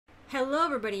Hello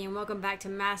everybody and welcome back to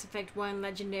Mass Effect 1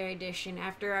 Legendary Edition.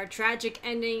 After our tragic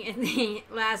ending in the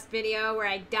last video where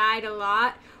I died a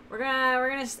lot, we're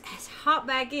gonna hop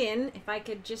back in, if I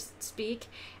could just speak,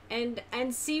 and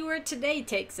see where today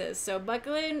takes us. So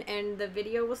buckle in and the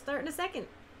video will start in a second.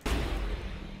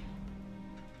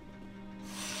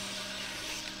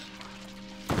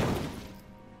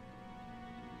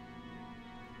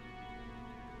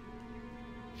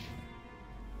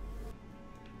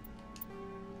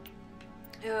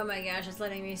 Oh my gosh, it's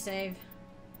letting me save.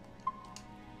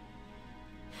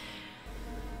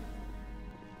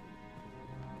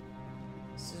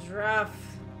 This is rough.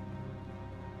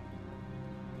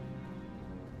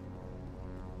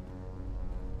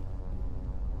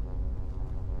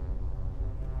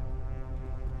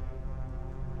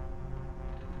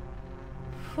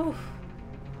 Whew.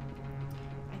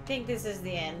 I think this is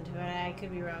the end, but I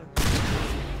could be wrong.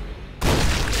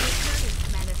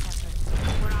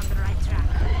 We're on the right track.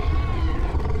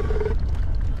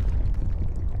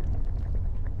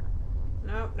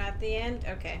 Nope, not the end.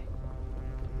 Okay.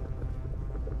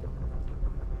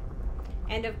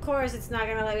 And of course, it's not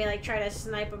gonna let me like try to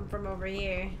snipe them from over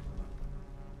here.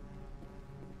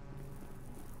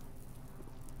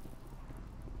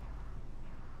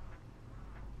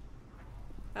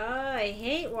 Oh, I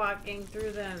hate walking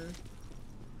through them.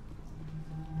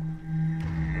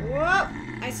 Whoop!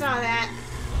 I saw that.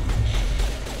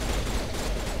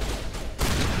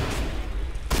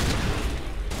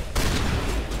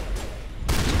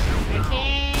 I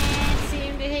can't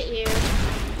seem to hit you.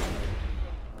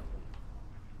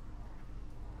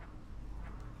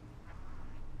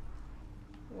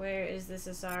 Where is this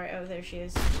Asari? Oh, there she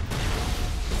is.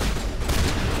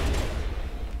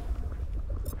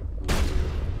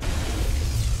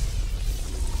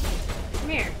 Come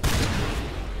here.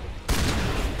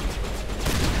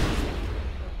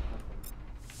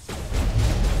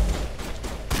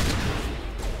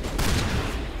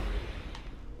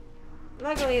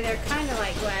 Luckily, they're kind of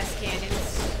like glass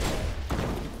cannons.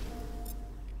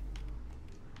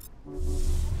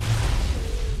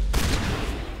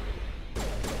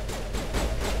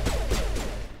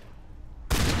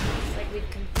 It's like we've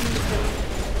confused them.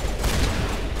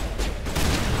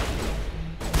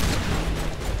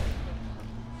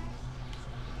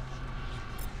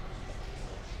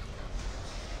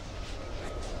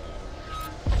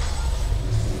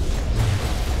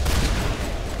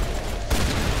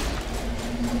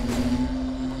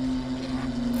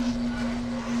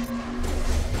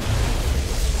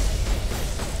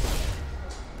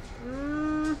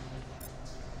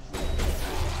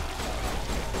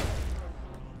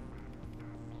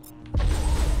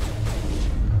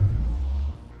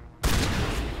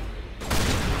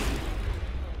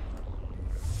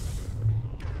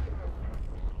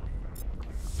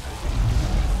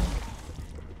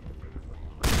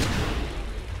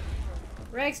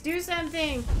 Rex, do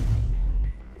something!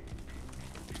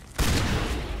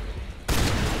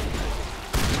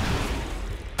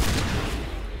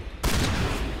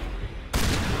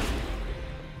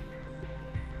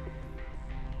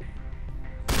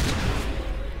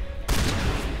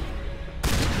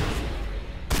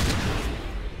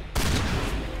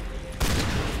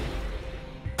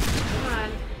 Come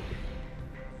on.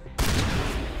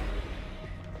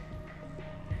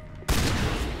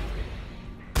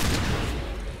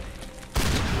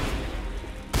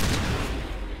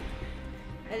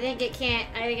 I think it can't.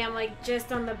 I think I'm like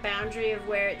just on the boundary of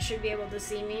where it should be able to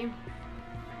see me.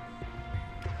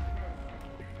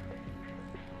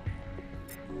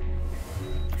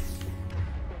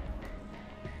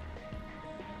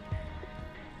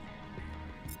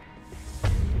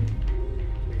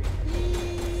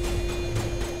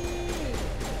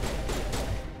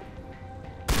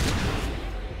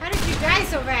 How did you die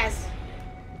so fast?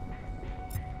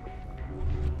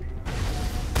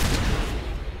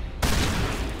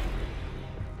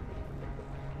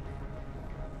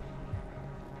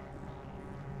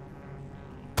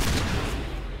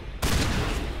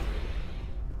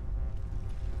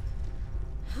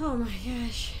 Oh my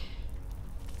gosh.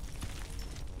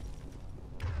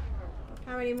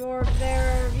 How many more of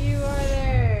you are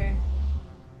there?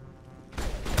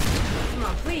 Come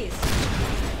on, please.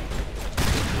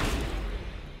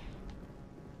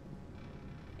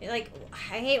 Like,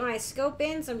 I hate when I scope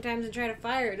in sometimes and try to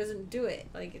fire, it doesn't do it.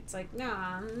 Like, it's like,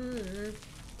 nah,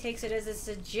 takes it as a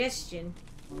suggestion.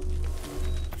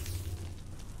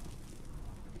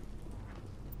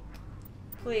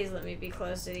 Please let me be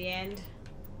close to the end.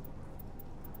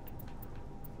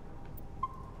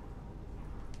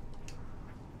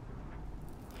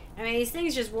 I mean, these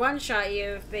things just one-shot you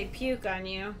if they puke on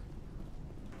you.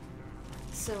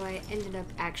 So I ended up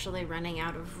actually running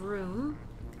out of room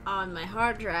on my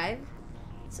hard drive.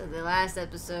 So the last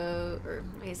episode, or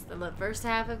I guess the first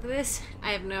half of this,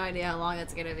 I have no idea how long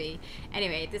it's gonna be.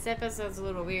 Anyway, this episode's a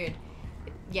little weird.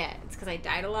 Yeah, it's because I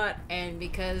died a lot and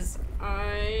because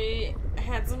I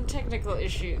had some technical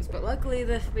issues. But luckily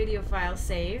the video file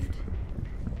saved.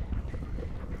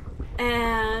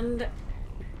 And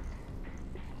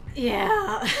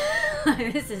yeah,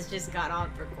 this has just gone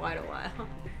on for quite a while.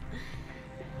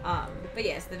 But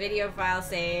yes, the video file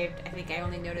saved. I think I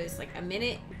only noticed like a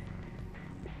minute,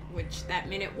 which that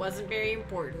minute wasn't very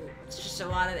important. It's just a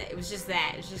lot of that. It was just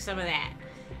that. It's just some of that.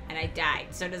 And I died,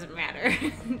 so it doesn't matter.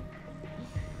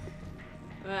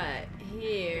 But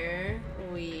here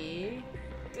we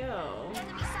go.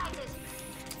 Enemy sighted.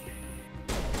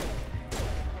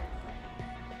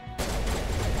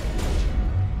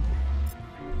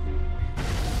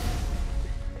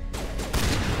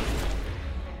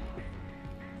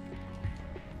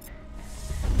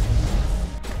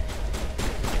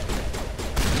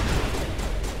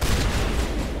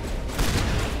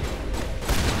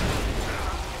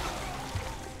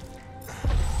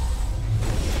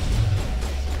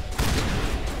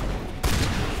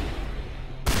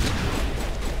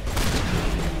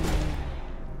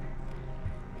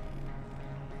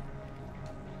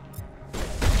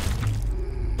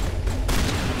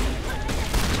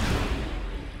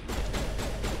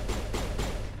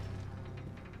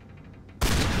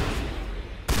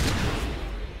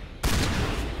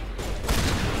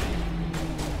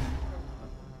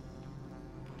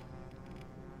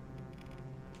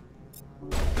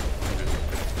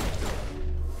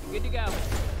 Good to go.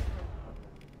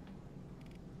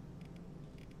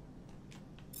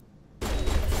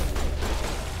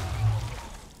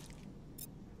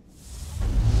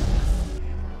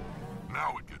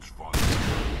 Now it gets fun.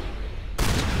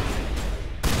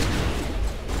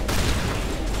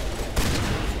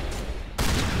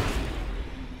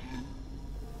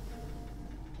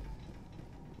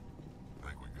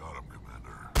 Think we got him,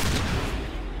 Commander.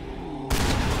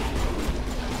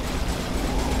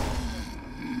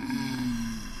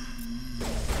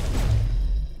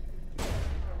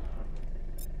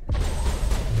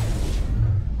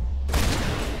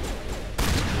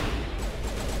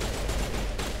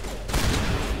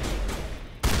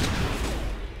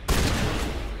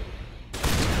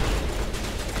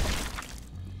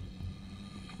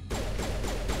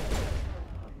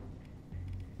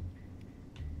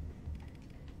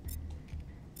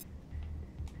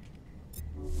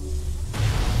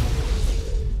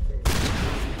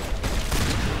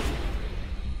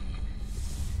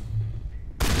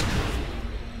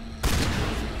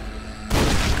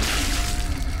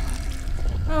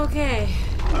 Okay.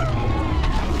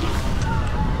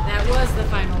 That was the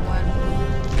final one.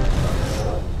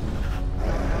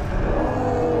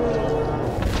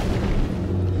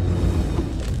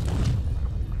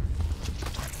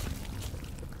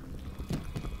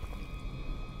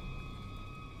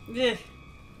 Ugh.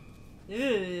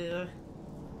 Ugh.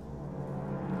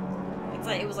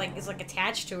 It's like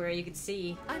attached to her, you could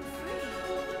see. I'm free.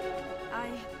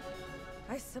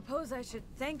 I suppose I should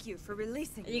thank you for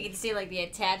releasing me. You can see like the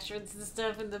attachments and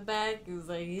stuff in the back. It was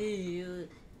like,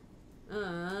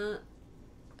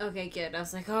 okay, good. I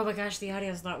was like, oh my gosh, the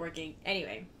audio's not working.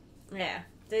 Anyway, yeah,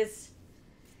 this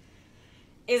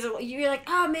is you're like,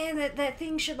 oh man, that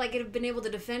thing should like have been able to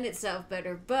defend itself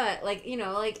better, but like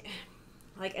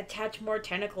like attach more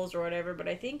tentacles or whatever. But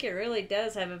I think it really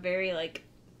does have a very like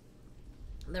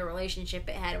the relationship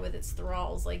it had with its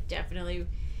thralls like definitely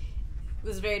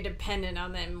was very dependent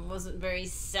on them, wasn't very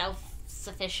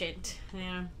self-sufficient.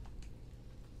 Yeah.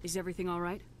 Is everything all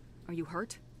right? Are you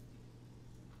hurt?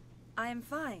 I am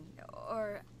fine,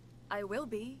 or I will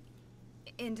be,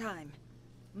 in time.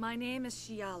 My name is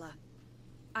Shiala.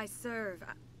 I served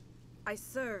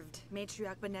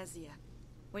Matriarch Benezia.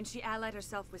 When she allied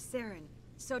herself with Saren,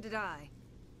 so did I.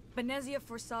 Benezia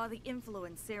foresaw the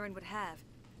influence Saren would have.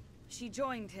 She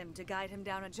joined him to guide him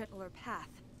down a gentler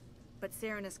path. But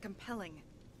Saren is compelling.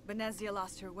 Benezia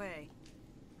lost her way.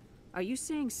 Are you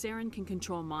saying Saren can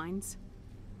control minds?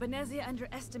 Benezia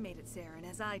underestimated Saren,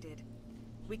 as I did.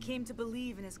 We came to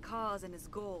believe in his cause and his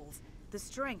goals. The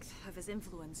strength of his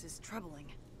influence is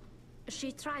troubling.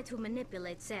 She tried to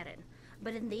manipulate Saren,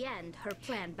 but in the end, her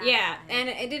plan backfired. Yeah, and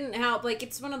it didn't help. Like,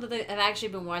 it's one of the... I've actually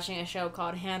been watching a show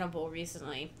called Hannibal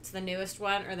recently. It's the newest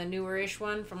one, or the newer-ish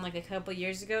one from, like, a couple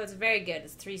years ago. It's very good.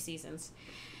 It's 3 seasons.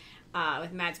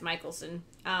 With Mads Mikkelsen.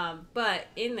 But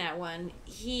in that one,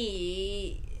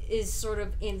 he is sort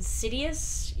of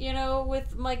insidious,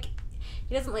 with, like...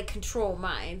 He doesn't, like, control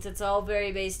minds. It's all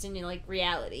very based in, like,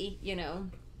 reality,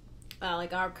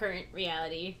 like our current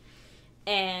reality,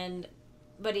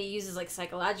 but he uses like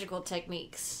psychological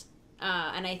techniques.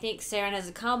 And I think Saren has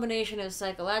a combination of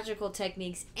psychological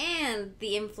techniques and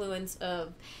the influence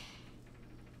of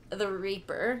the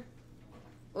Reaper,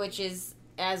 which is,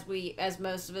 as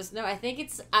most of us know, I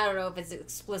don't know if it's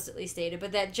explicitly stated,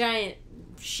 but that giant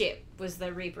ship was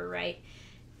the Reaper, right?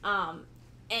 And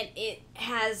it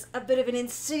has a bit of an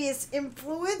insidious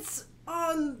influence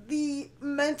on the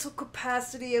mental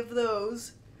capacity of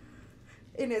those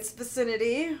in its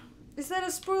vicinity. Is that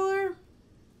a spoiler?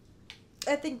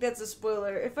 I think that's a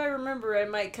spoiler. If I remember, I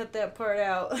might cut that part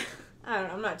out. I don't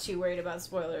know, I'm not too worried about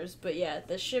spoilers, but yeah,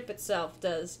 the ship itself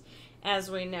does, as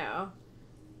we know,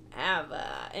 have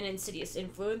an insidious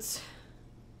influence.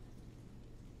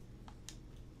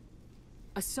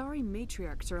 Asari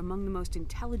matriarchs are among the most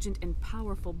intelligent and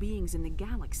powerful beings in the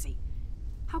galaxy.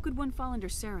 How could one fall under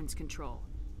Saren's control?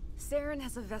 Saren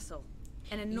has a vessel,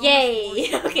 an enormous Yay!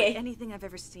 force Okay. unlike anything I've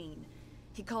ever seen.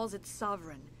 He calls it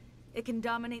sovereign. It can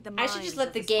dominate the I minds should just let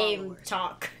of the his game followers.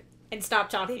 talk and stop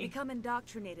They talking. become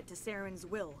indoctrinated to Saren's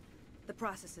will. The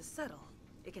process is subtle.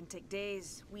 It can take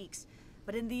days, weeks,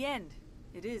 but in the end,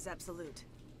 it is absolute.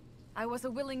 I was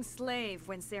a willing slave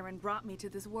when Saren brought me to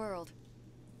this world.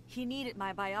 He needed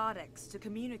my biotics to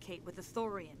communicate with the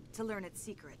Thorian, to learn its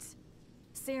secrets.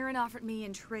 Saren offered me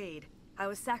in trade. I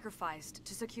was sacrificed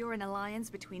to secure an alliance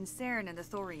between Saren and the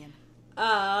Thorian.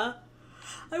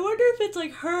 I wonder if it's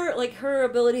like her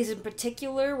abilities in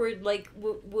particular were like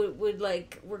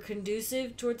were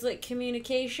conducive towards like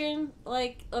communication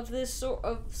like of this sort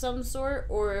of some sort,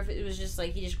 or if it was just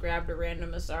like he just grabbed a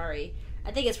random Asari.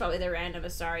 I think it's probably the random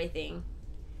Asari thing,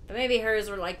 but maybe hers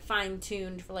were like fine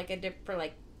tuned for like for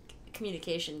like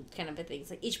communication kind of a thing. It's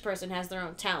like each person has their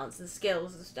own talents and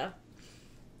skills and stuff.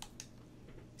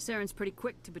 Saren's pretty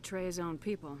quick to betray his own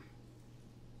people.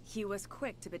 He was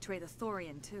quick to betray the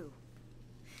Thorian, too.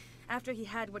 After he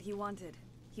had what he wanted,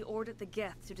 he ordered the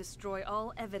Geth to destroy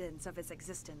all evidence of its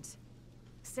existence.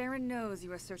 Saren knows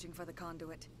you are searching for the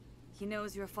conduit. He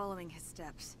knows you are following his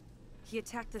steps. He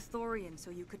attacked the Thorian so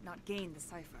you could not gain the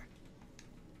cipher.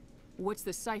 What's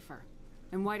the cipher?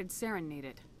 And why did Saren need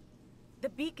it? The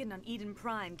beacon on Eden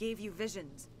Prime gave you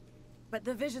visions. But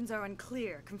the visions are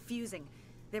unclear, confusing.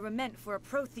 They were meant for a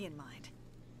Prothean mind.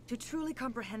 To truly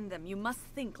comprehend them, you must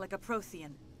think like a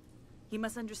Prothean. You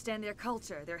must understand their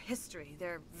culture, their history,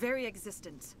 their very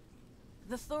existence.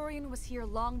 The Thorian was here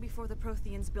long before the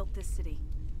Protheans built this city.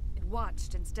 It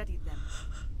watched and studied them.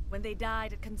 When they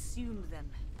died, it consumed them.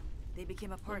 They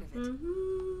became a part of it.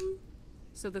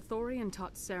 So the Thorian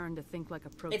taught Saren to think like a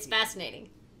Prothean. It's fascinating.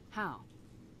 How?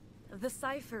 The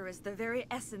cipher is the very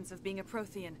essence of being a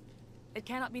Prothean. It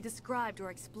cannot be described or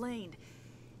explained.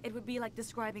 It would be like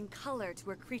describing color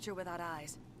to a creature without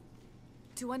eyes.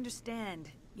 To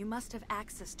understand, you must have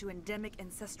access to endemic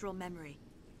ancestral memory.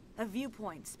 A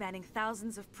viewpoint spanning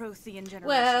thousands of Prothean generations.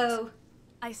 Whoa.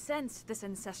 I sensed this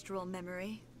ancestral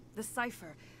memory, the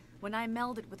cipher, when I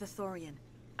melded with the Thorian.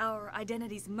 Our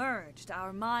identities merged,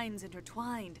 our minds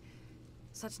intertwined.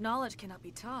 Such knowledge cannot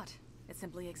be taught. It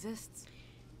simply exists.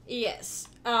 Yes,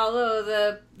 although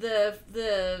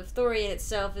the Thorian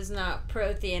itself is not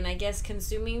Prothean, I guess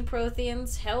consuming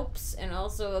Protheans helps, and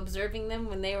also observing them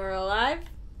when they were alive.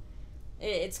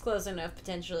 It's close enough,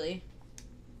 potentially.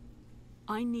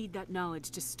 I need that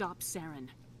knowledge to stop Saren.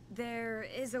 There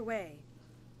is a way.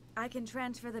 I can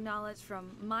transfer the knowledge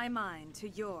from my mind to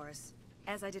yours,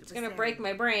 as I did with It's gonna Saren. break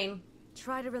my brain.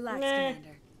 Try to relax,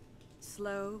 Commander.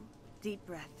 Slow, deep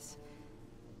breaths.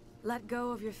 Let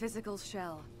go of your physical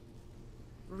shell.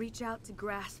 Reach out to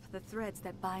grasp the threads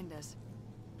that bind us,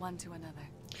 one to another.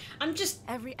 I'm just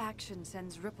Every action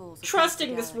sends ripples across trusting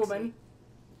the this galaxy. woman.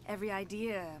 Every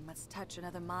idea must touch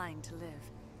another mind to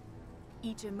live.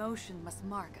 Each emotion must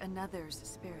mark another's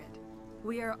spirit.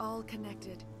 We are all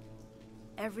connected.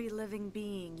 Every living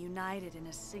being united in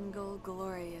a single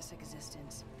glorious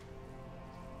existence.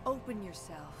 Open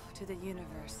yourself to the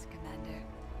universe, Commander.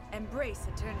 Embrace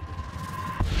eternity.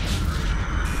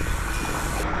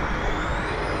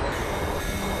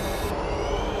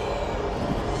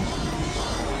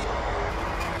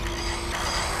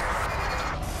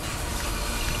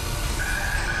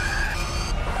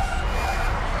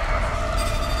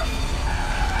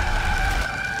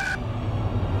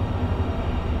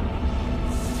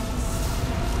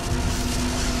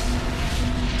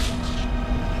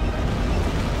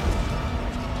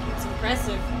 It's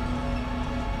impressive.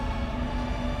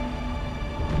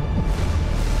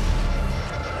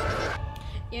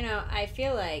 You know, I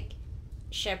feel like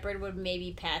Shepard would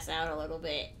maybe pass out a little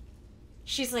bit.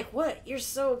 She's like, "What? You're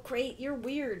so great. You're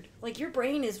weird. Like, your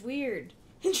brain is weird."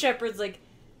 And Shepard's like,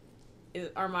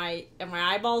 Are my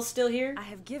eyeballs still here? I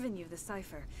have given you the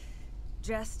cipher,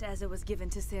 just as it was given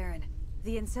to Saren.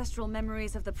 The ancestral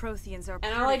memories of the Protheans are.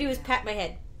 And all I do is pat my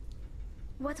head.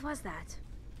 What was that?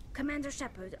 Commander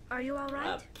Shepard, are you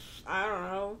alright? I don't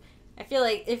know. I feel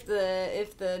like if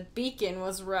the beacon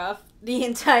was rough, the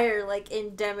entire like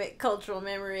endemic cultural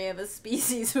memory of a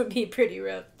species would be pretty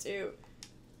rough too.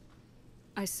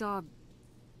 I saw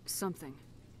something.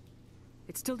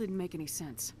 It still didn't make any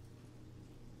sense.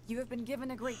 You have been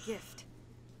given a great gift.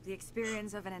 The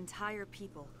experience of an entire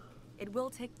people. It will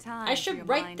take time. I for should your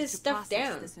write mind this to stuff process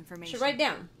down. This information. Should write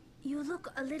down. You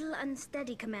look a little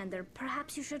unsteady, Commander.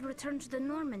 Perhaps you should return to the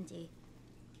Normandy.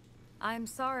 I'm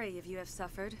sorry if you have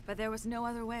suffered, but there was no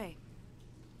other way.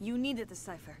 You needed the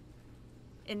cipher.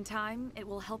 In time, it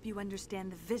will help you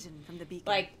understand the vision from the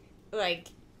beacon. I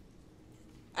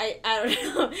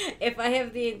don't know. If I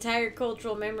have the entire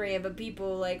cultural memory of a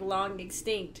people, like, long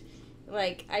extinct,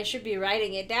 like, I should be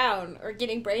writing it down or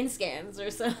getting brain scans or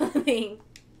something.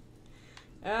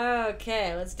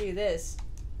 Okay, let's do this.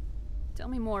 Tell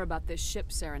me more about this ship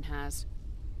Saren has.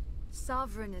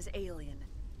 Sovereign is alien.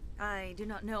 I do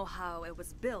not know how it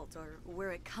was built or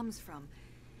where it comes from.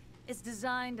 Its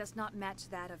design does not match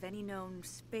that of any known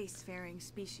spacefaring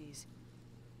species.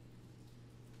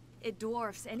 It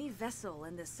dwarfs any vessel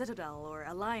in the Citadel or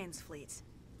Alliance fleets.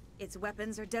 Its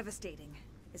weapons are devastating.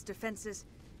 Its defenses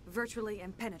virtually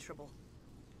impenetrable.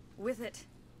 With it,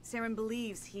 Saren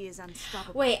believes he is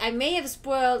unstoppable. Wait, I may have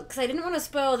spoiled, because I didn't want to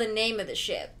spoil the name of the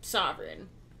ship, Sovereign.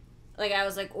 Like, I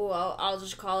was like, oh, I'll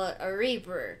just call it a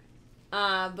Reaper.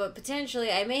 But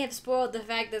potentially, I may have spoiled the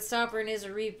fact that Sovereign is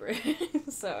a Reaper.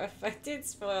 So if I did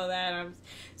spoil that, I'm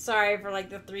sorry for,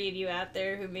 like, the 3 of you out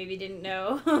there who maybe didn't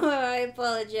know. I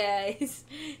apologize.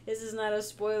 This is not a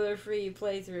spoiler-free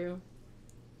playthrough.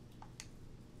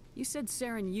 You said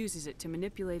Saren uses it to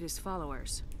manipulate his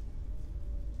followers.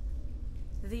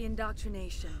 The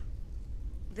indoctrination.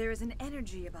 There is an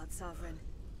energy about Sovereign.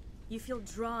 You feel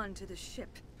drawn to the ship.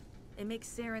 It makes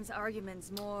Saren's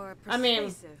arguments more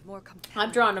persuasive, more compelling.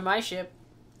 I'm drawn to my ship.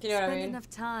 You know what I mean? Spend enough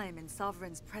time in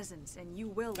Sovereign's presence, and you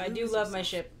will. I do lose love my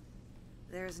yourself. ship.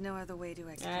 There is no other way to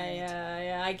explain it.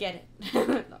 Yeah, I get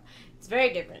it. It's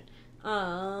very different.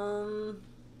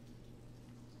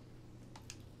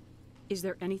 Is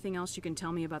there anything else you can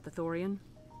tell me about the Thorian?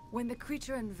 When the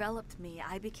creature enveloped me,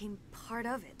 I became part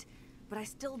of it, but I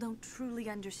still don't truly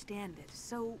understand it.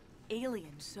 So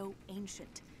alien, so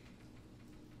ancient.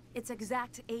 Its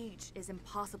exact age is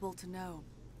impossible to know.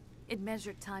 It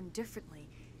measured time differently.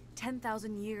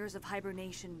 10,000 years of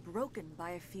hibernation broken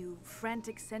by a few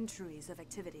frantic centuries of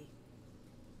activity.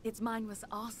 Its mind was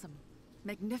awesome,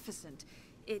 magnificent.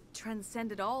 It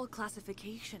transcended all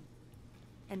classification.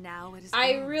 And now it is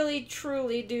I gone. really,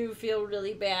 truly do feel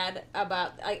really bad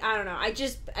about, I don't know,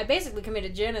 I basically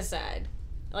committed genocide.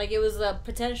 Like, it was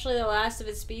potentially the last of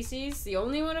its species, the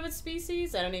only one of its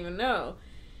species, I don't even know.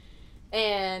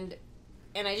 And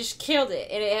I just killed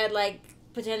it, and it had, like,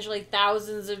 potentially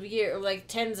thousands of years, or like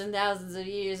tens and thousands of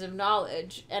years of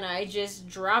knowledge, and I just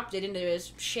dropped it into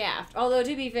his shaft. Although,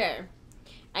 to be fair,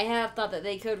 I have thought that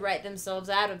they could write themselves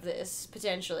out of this,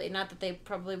 potentially. Not that they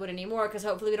probably would anymore, because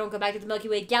hopefully we don't go back to the Milky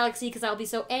Way Galaxy, because I'll be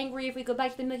so angry if we go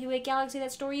back to the Milky Way Galaxy.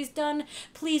 That story is done.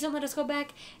 Please don't let us go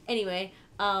back. Anyway,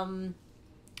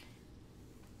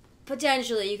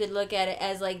 potentially you could look at it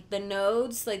as, like, the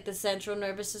nodes, like the central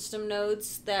nervous system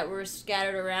nodes that were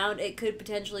scattered around. It could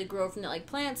potentially grow from that, like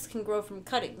plants can grow from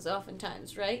cuttings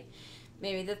oftentimes, right?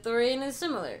 Maybe the Thorian is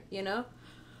similar, you know?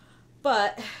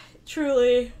 But,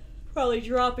 truly, probably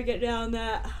dropping it down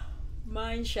that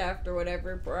mine shaft or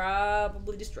whatever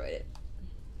probably destroyed it.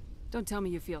 Don't tell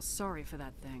me you feel sorry for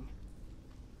that thing.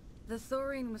 The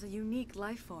Thorian was a unique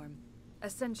life form. A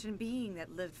sentient being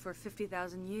that lived for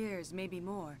 50,000 years, maybe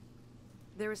more.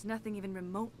 There is nothing even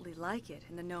remotely like it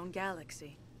in the known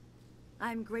galaxy.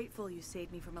 I'm grateful you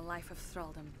saved me from a life of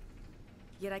thraldom.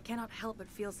 Yet I cannot help but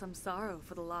feel some sorrow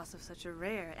for the loss of such a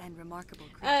rare and remarkable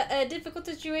creature. A difficult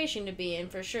situation to be in,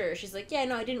 for sure. She's like, yeah,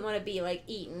 no, I didn't want to be, like,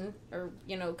 eaten or,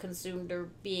 you know, consumed or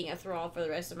being a thrall for the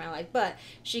rest of my life. But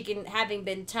she can, having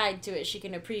been tied to it, she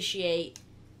can appreciate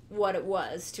what it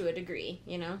was to a degree,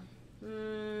 you know?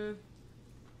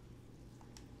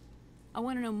 I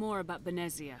want to know more about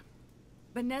Benezia.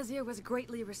 Benezia was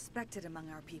greatly respected among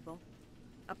our people.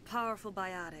 A powerful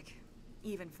biotic,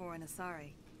 even for an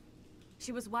Asari.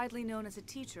 She was widely known as a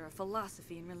teacher of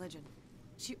philosophy and religion.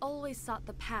 She always sought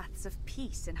the paths of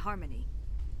peace and harmony.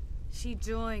 She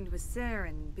joined with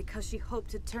Saren because she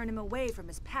hoped to turn him away from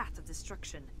his path of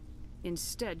destruction.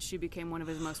 Instead, she became one of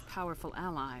his most powerful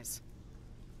allies.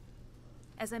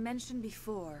 As I mentioned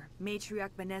before,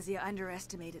 Matriarch Benezia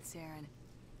underestimated Saren.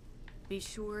 Be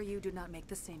sure you do not make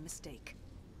the same mistake.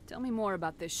 Tell me more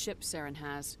about this ship Saren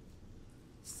has.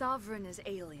 Sovereign is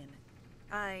alien.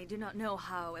 I do not know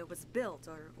how it was built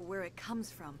or where it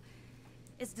comes from.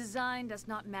 Its design does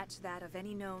not match that of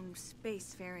any known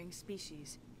spacefaring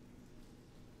species.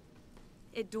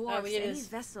 It dwarfs any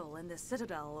vessel in the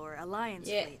Citadel or Alliance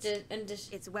fleet.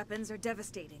 Its weapons are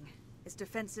devastating. Its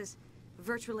defenses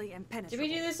virtually impenetrable. Did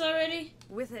we do this already?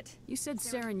 With it, You said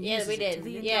Saren Yeah, uses we it did. to-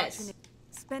 Yes.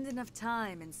 Spend enough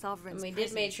time in Sovereign's And we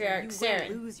did presence, Matriarch or you Saren.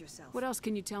 will lose yourself. What else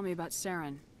can you tell me about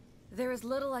Saren? There is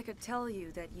little I could tell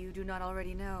you that you do not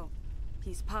already know.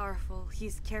 He's powerful,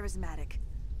 he's charismatic,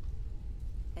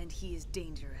 and he is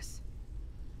dangerous.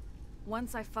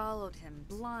 Once I followed him,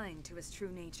 blind to his true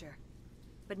nature.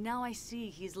 But now I see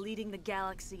he's leading the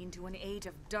galaxy into an age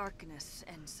of darkness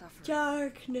and suffering.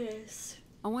 Darkness.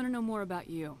 I want to know more about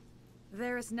you.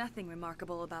 There is nothing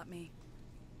remarkable about me.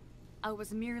 I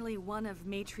was merely one of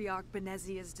Matriarch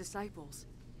Benezia's disciples.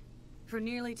 For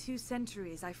nearly 2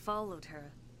 centuries, I followed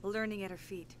her, learning at her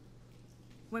feet.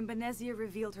 When Benezia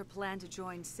revealed her plan to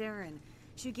join Saren,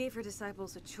 she gave her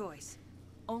disciples a choice.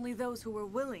 Only those who were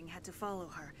willing had to follow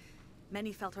her.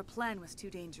 Many felt her plan was too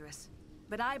dangerous,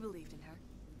 but I believed in her.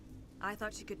 I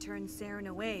thought she could turn Saren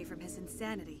away from his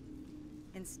insanity.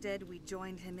 Instead, we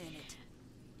joined him in it.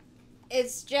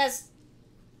 It's just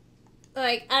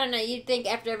like, I don't know, you'd think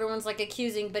after everyone's like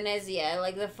accusing Benezia,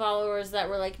 like the followers that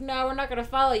were like, no, we're not gonna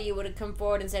follow you, would have come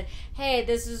forward and said, hey,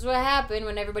 this is what happened,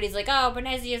 when everybody's like, oh,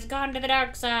 Benezia's gone to the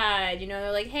dark side, you know,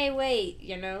 they're like, hey, wait,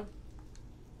 you know.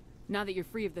 Now that you're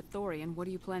free of the Thorian, what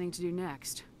are you planning to do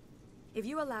next? If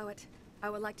you allow it, I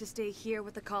would like to stay here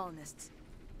with the colonists.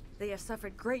 They have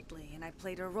suffered greatly, and I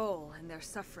played a role in their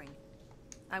suffering.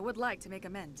 I would like to make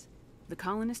amends. The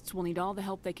colonists will need all the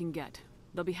help they can get.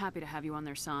 They'll be happy to have you on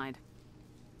their side.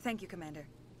 Thank you, Commander.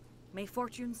 May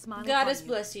fortune smile Goddess upon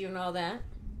you. bless you and all that.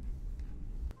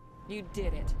 You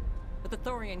did it. With the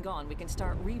Thorian gone, we can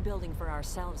start rebuilding for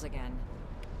ourselves again.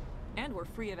 And we're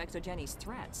free of Exogenes'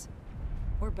 threats.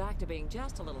 We're back to being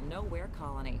just a little nowhere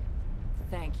colony.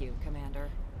 Thank you, Commander.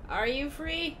 Are you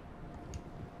free?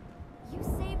 You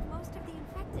saved most of the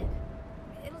infected.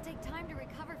 It'll take time to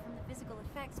recover from the physical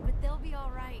effects, but they'll be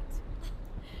all right.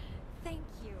 Thank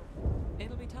you.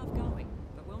 It'll be tough going,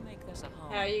 but we'll make this a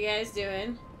home. How are you guys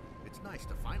doing? It's nice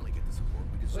to finally get the support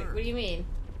we Wait, deserve. what do you mean?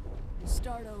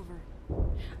 Start over.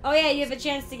 Oh yeah, you have a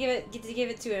chance to get to give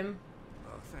it to him.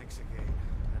 Oh, thanks again.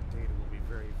 That data will be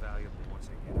very valuable once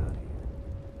I get out of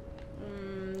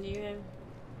here. You have...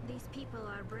 These people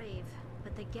are brave,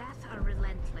 but the Gath are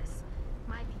relentless.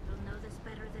 My people know this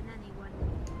better than anyone.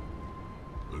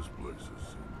 This place has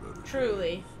seen better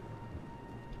Truly. days.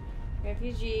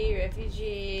 Refugee,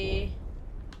 refugee.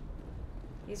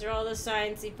 These are all the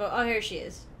sciencey oh, here she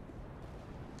is.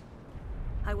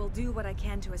 I will do what I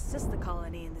can to assist the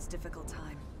colony in this difficult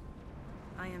time.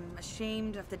 I am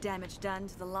ashamed of the damage done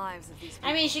to the lives of these people.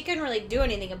 I mean, she couldn't really do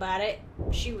anything about it.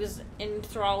 She was in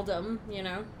thraldom, you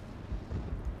know.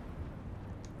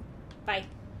 Bye.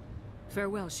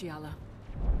 Farewell, Shiala.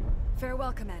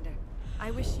 Farewell, Commander.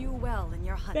 I wish you well in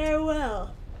your hunt.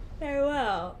 Farewell.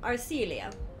 Farewell.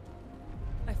 Arcelia.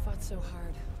 I fought so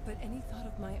hard, but any thought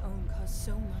of my own caused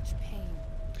so much pain.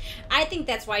 I think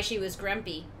that's why she was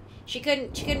grumpy. She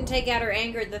couldn't take out her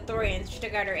anger at the Thorians. She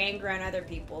took out her anger on other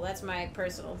people. That's my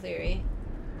personal theory.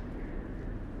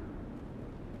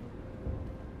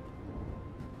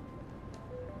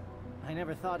 I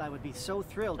never thought I would be so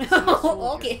thrilled to see a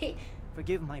soldier. Okay.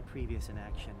 Forgive my previous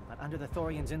inaction, but under the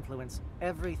Thorian's influence,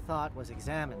 every thought was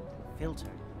examined and filtered.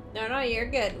 No, you're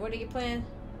good. What are you planning?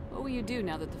 What will you do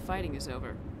now that the fighting is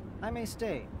over? I may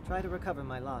stay, try to recover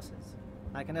my losses.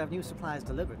 I can have new supplies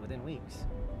delivered within weeks.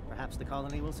 Perhaps the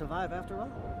colony will survive after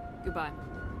all. Goodbye.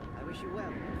 I wish you well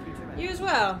in your future You efforts. as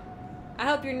well. I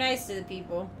hope you're nice to the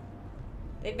people.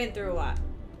 They've been through a lot.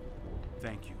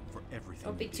 Thank you for everything.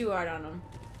 Don't be you did. too hard on them.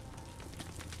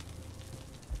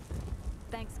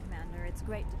 Thanks, Commander. It's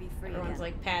great to be free Everyone's again.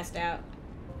 like passed out.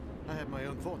 I had my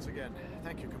own thoughts again.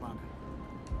 Thank you, Commander.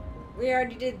 We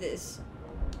already did this.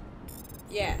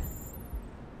 Yeah.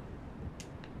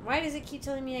 Why does it keep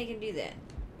telling me I can do that?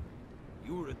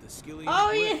 You were at the Skillian Oh,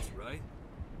 Blitz, right?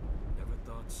 Never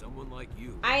thought someone like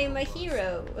you. I am a would help us.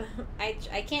 hero.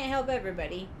 I can't help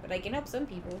everybody, but I can help some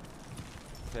people.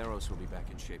 Feros will be back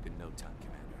in shape in no time,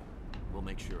 Commander. We'll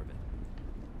make sure of it.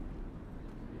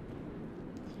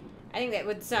 I think that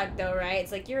would suck though, right?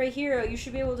 It's like, you're a hero, you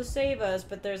should be able to save us,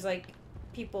 but there's like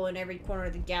people in every corner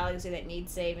of the galaxy that need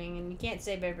saving, and you can't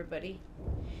save everybody.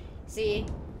 See?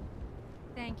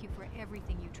 Thank you for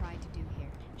everything you tried to do here.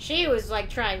 She was like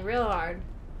trying real hard.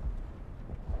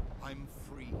 I'm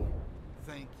free.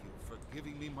 Thank you for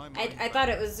giving me my mind I thought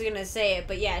it was gonna say it,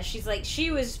 but yeah, she's like,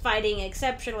 she was fighting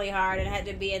exceptionally hard and had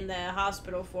to be in the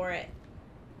hospital for it.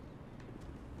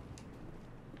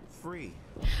 free.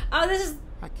 Oh, this is...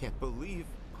 I can't believe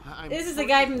This is the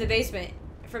guy from the basement.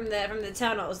 From the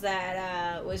tunnels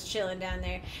that was chilling down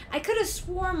there. I could have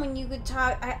sworn when you could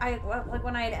talk, like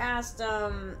when I had asked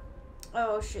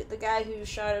oh shit, the guy who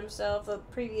shot himself, the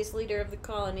previous leader of the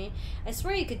colony, I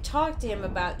swear you could talk to him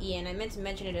about Ian. I meant to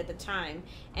mention it at the time,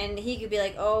 and he could be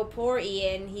like, oh, poor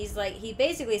Ian. He's like, he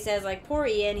basically says like, poor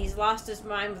Ian, he's lost his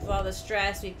mind with all the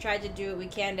stress. We've tried to do what we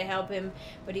can to help him,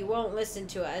 but he won't listen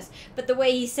to us. But the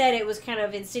way he said it was kind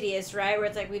of insidious, right? Where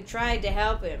it's like, we've tried to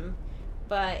help him,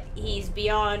 but he's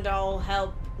beyond all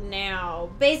help now.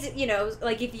 Basic, you know,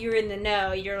 like if you're in the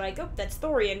know, you're like, oh, that's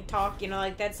Thorian talk, you know,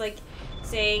 like that's like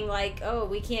saying like, oh,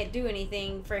 we can't do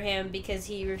anything for him because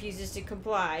he refuses to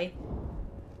comply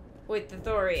with the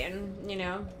Thorian, you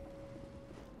know.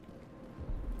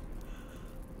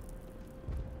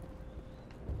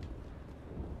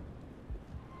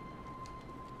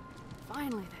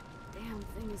 Finally, that damn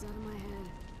thing is out of my head.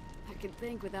 I can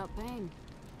think without pain.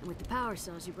 And with the power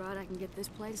cells you brought, I can get this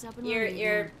place up and running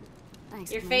again.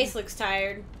 Thanks, Your Commander. face looks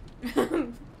tired. It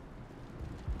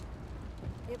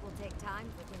will take time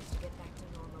for things to get back to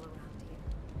normal around here.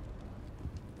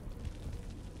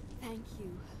 Thank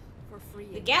you for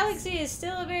freeing The us. galaxy is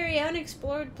still a very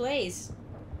unexplored place.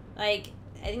 Like,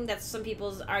 I think that's some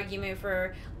people's argument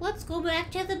for, let's go back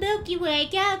to the Milky Way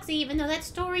galaxy, even though that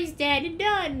story's dead and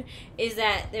done, is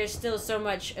that there's still so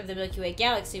much of the Milky Way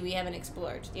galaxy we haven't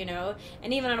explored, you know?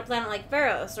 And even on a planet like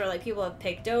Feros, where, like, people have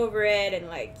picked over it, and,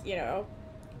 like, you know,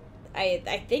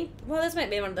 I think, well, this might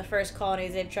be one of the first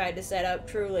colonies they've tried to set up,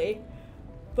 truly.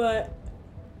 But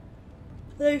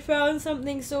they found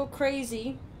something so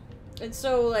crazy and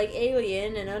so, like,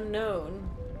 alien and unknown.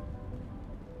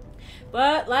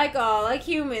 But, like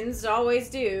humans always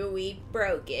do, we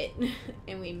broke it.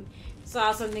 And we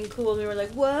saw something cool and we were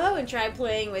like, whoa, and tried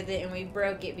playing with it and we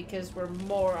broke it because we're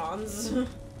morons.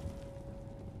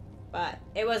 But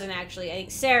it wasn't actually. I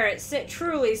think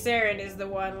truly Saren is the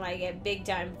one, like, at big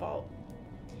time fault.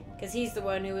 Because he's the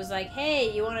one who was like,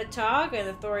 hey, you want to talk? And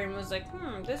the Thorian was like,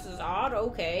 this is odd,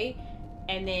 okay.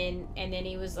 And then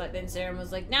he was like, then Saren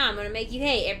was like, nah, I'm going to make you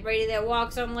hate everybody that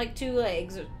walks on, like, 2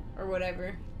 legs or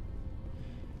whatever.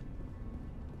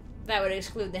 That would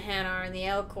exclude the Hanar and the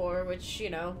Elcor, which, you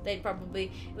know, they'd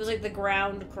probably, it was like the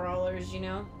ground crawlers, you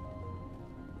know.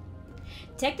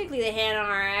 Technically, the Hanar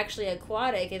are actually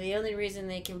aquatic, and the only reason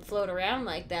they can float around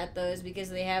like that, though, is because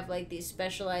they have, like, these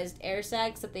specialized air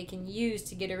sacs that they can use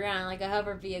to get around, like a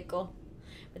hover vehicle.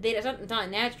 But it's not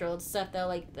natural. It's stuff that,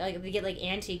 like they get, like,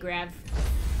 anti-grav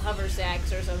hover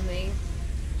sacs or something.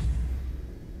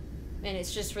 And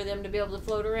it's just for them to be able to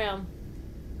float around.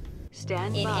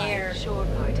 Stand in by, air. shore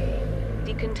party.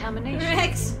 Decontamination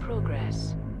Rex. in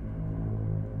progress.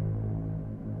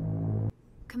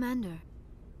 Commander,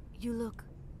 you look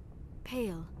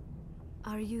pale.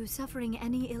 Are you suffering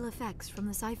any ill effects from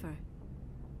the cipher?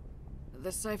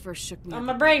 The cipher shook me Oh, up.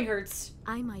 my brain hurts.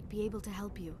 I might be able to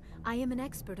help you. I am an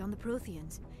expert on the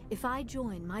Protheans. If I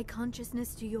join my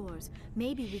consciousness to yours,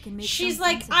 maybe we can make She's some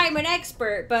like, sense of I'm it. an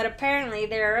expert, but apparently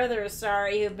there are other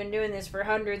Asari who've been doing this for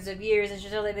hundreds of years, and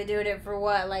she's only been doing it for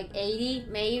what, like 80,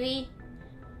 maybe?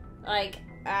 Like,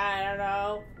 I don't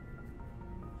know.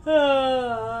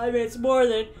 I mean, it's more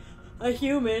than a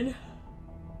human.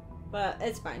 But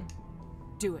it's fine.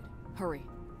 Do it. Hurry.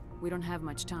 We don't have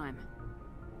much time.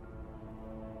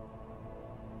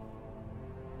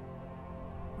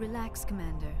 Relax,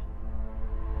 Commander.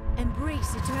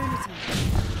 Embrace eternity.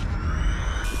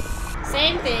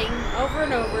 Same thing, over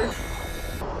and over.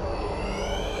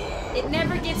 It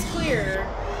never gets clearer.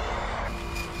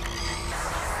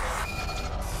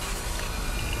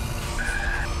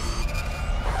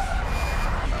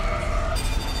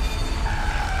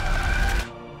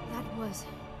 That was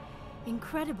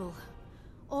incredible.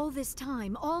 All this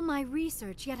time, all my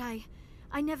research, yet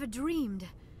I never dreamed.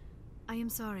 I am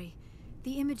sorry.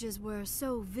 The images were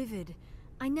so vivid.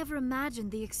 I never imagined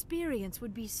the experience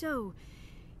would be so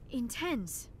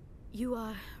intense. You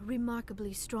are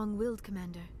remarkably strong-willed,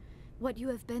 Commander. What you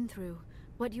have been through,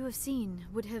 what you have seen,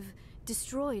 would have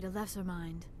destroyed a lesser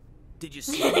mind. Did you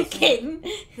see anything?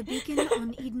 The beacon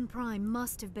on Eden Prime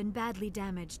must have been badly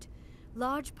damaged.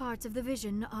 Large parts of the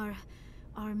vision are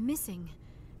missing.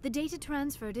 The data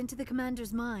transferred into the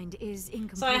commander's mind is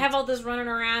incomplete. So I have all this running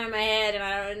around in my head,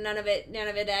 and none of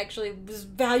it actually was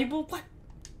valuable. What?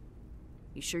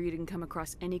 You sure you didn't come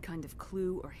across any kind of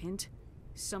clue or hint?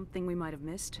 Something we might have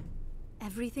missed?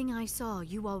 Everything I saw,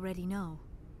 you already know.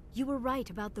 You were right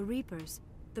about the Reapers.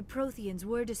 The Protheans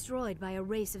were destroyed by a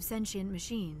race of sentient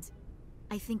machines.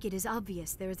 I think it is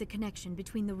obvious there is a connection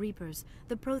between the Reapers,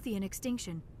 the Prothean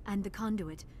extinction, and the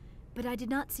Conduit, but I did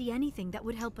not see anything that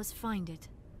would help us find it.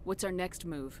 What's our next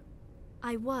move?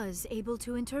 I was able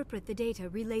to interpret the data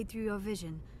relayed through your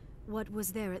vision, what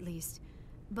was there at least,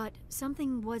 but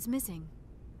something was missing.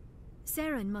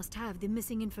 Saren must have the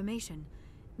missing information.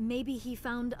 Maybe he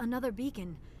found another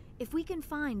beacon. If we can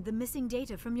find the missing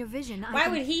data from your vision, Why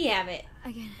would he have it?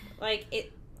 Again. Like,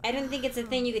 I didn't think it's a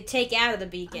thing you could take out of the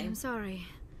beacon. I'm sorry.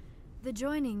 The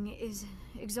joining is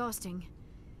exhausting.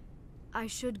 I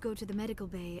should go to the medical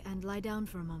bay and lie down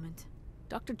for a moment.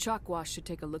 Dr. Chalkwash should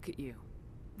take a look at you.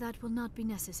 That will not be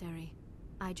necessary.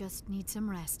 I just need some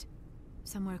rest.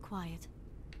 Somewhere quiet.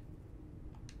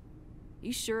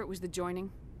 You sure it was the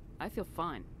joining? I feel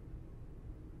fine.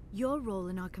 Your role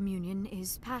in our communion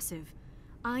is passive.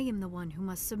 I am the one who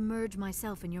must submerge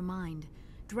myself in your mind,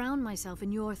 drown myself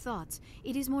in your thoughts.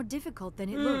 It is more difficult than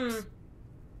it looks.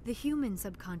 The human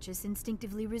subconscious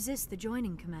instinctively resists the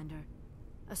joining, Commander.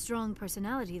 A strong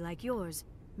personality like yours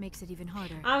makes it even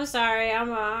harder. I'm sorry,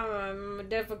 I'm a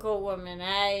difficult woman.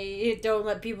 I don't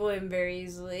let people in very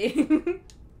easily.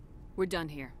 We're done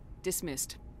here.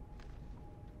 Dismissed.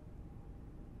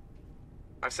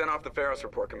 I've sent off the Feros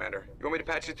report, Commander. You want me to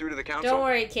patch you through to the council? Don't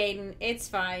worry, Caden. It's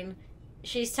fine.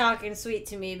 She's talking sweet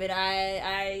to me, but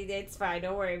it's fine.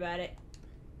 Don't worry about it.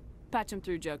 Patch him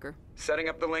through, Joker. Setting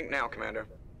up the link now, Commander.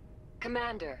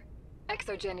 Commander,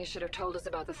 Exogeny should have told us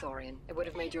about the Thorian. It would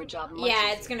have made your job much Yeah,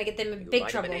 easier. it's gonna get them in You big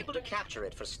might trouble. have been able to capture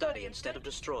it for study instead of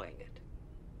destroying it.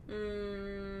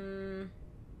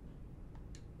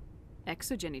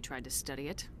 Exogeny tried to study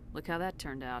it. Look how that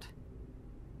turned out.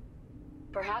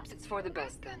 Perhaps it's for the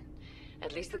best then.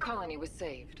 At least the colony was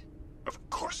saved. Of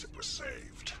course it was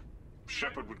saved.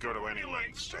 Shepard would go to any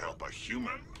lengths to help a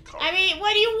human colony. I mean,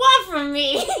 what do you want from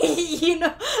me? You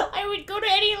know, I would go to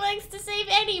any lengths to save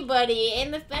anybody.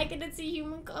 And the fact that it's a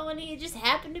human colony, it just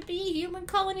happened to be a human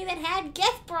colony that had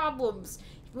Geth problems.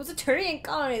 If it was a Turian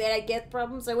colony that had Geth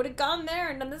problems, I would have gone there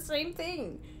and done the same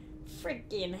thing.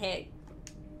 Freaking heck.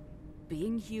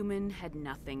 Being human had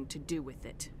nothing to do with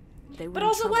it. They were But in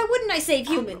also, trouble. why wouldn't I save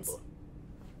humans? Admirable.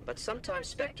 But sometimes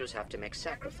Spectres have to make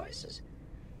sacrifices.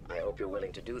 I hope you're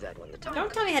willing to do that when the time Don't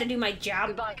comes. tell me how to do my job.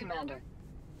 Goodbye, Commander.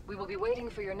 We will be waiting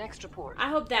for your next report. I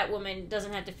hope that woman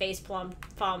doesn't have to facepalm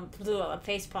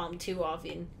too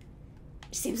often.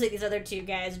 It seems like these other two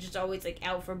guys are just always like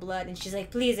out for blood, and she's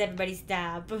like, please everybody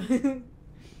stop.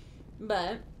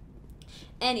 But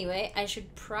anyway, I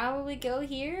should probably go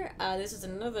here. This is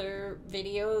another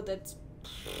video that's,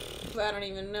 I don't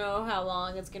even know how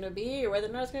long it's gonna be, or whether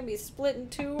or not it's gonna be split in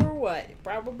two or what. It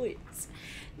probably is.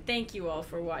 Thank you all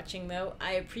for watching, though.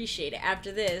 I appreciate it.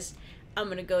 After this, I'm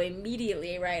gonna go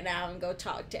immediately right now and go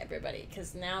talk to everybody,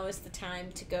 because now is the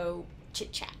time to go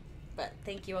chit-chat. But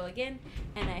thank you all again,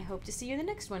 and I hope to see you in the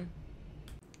next one.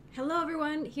 Hello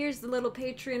everyone, here's the little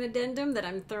Patreon addendum that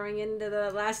I'm throwing into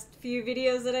the last few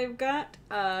videos that I've got.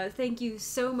 Thank you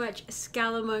so much,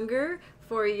 Scalamonger,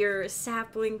 for your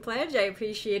sapling pledge. I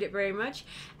appreciate it very much.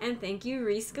 And thank you,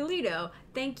 Reese Galito.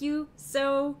 Thank you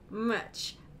so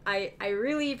much. I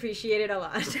really appreciate it a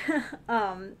lot.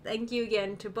 Thank you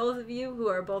again to both of you who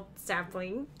are both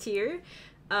sapling tier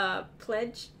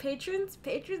pledge patrons,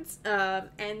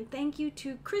 and thank you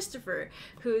to Christopher,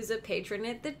 who's a patron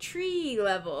at the tree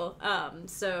level.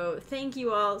 So thank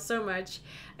you all so much.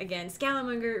 Again,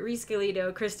 Scalamonger, Reese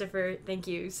Galito, Christopher, thank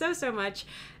you so much.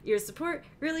 Your support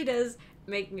really does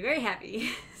make me very happy.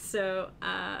 So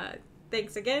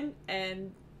thanks again,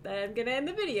 and I'm gonna end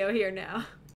the video here now.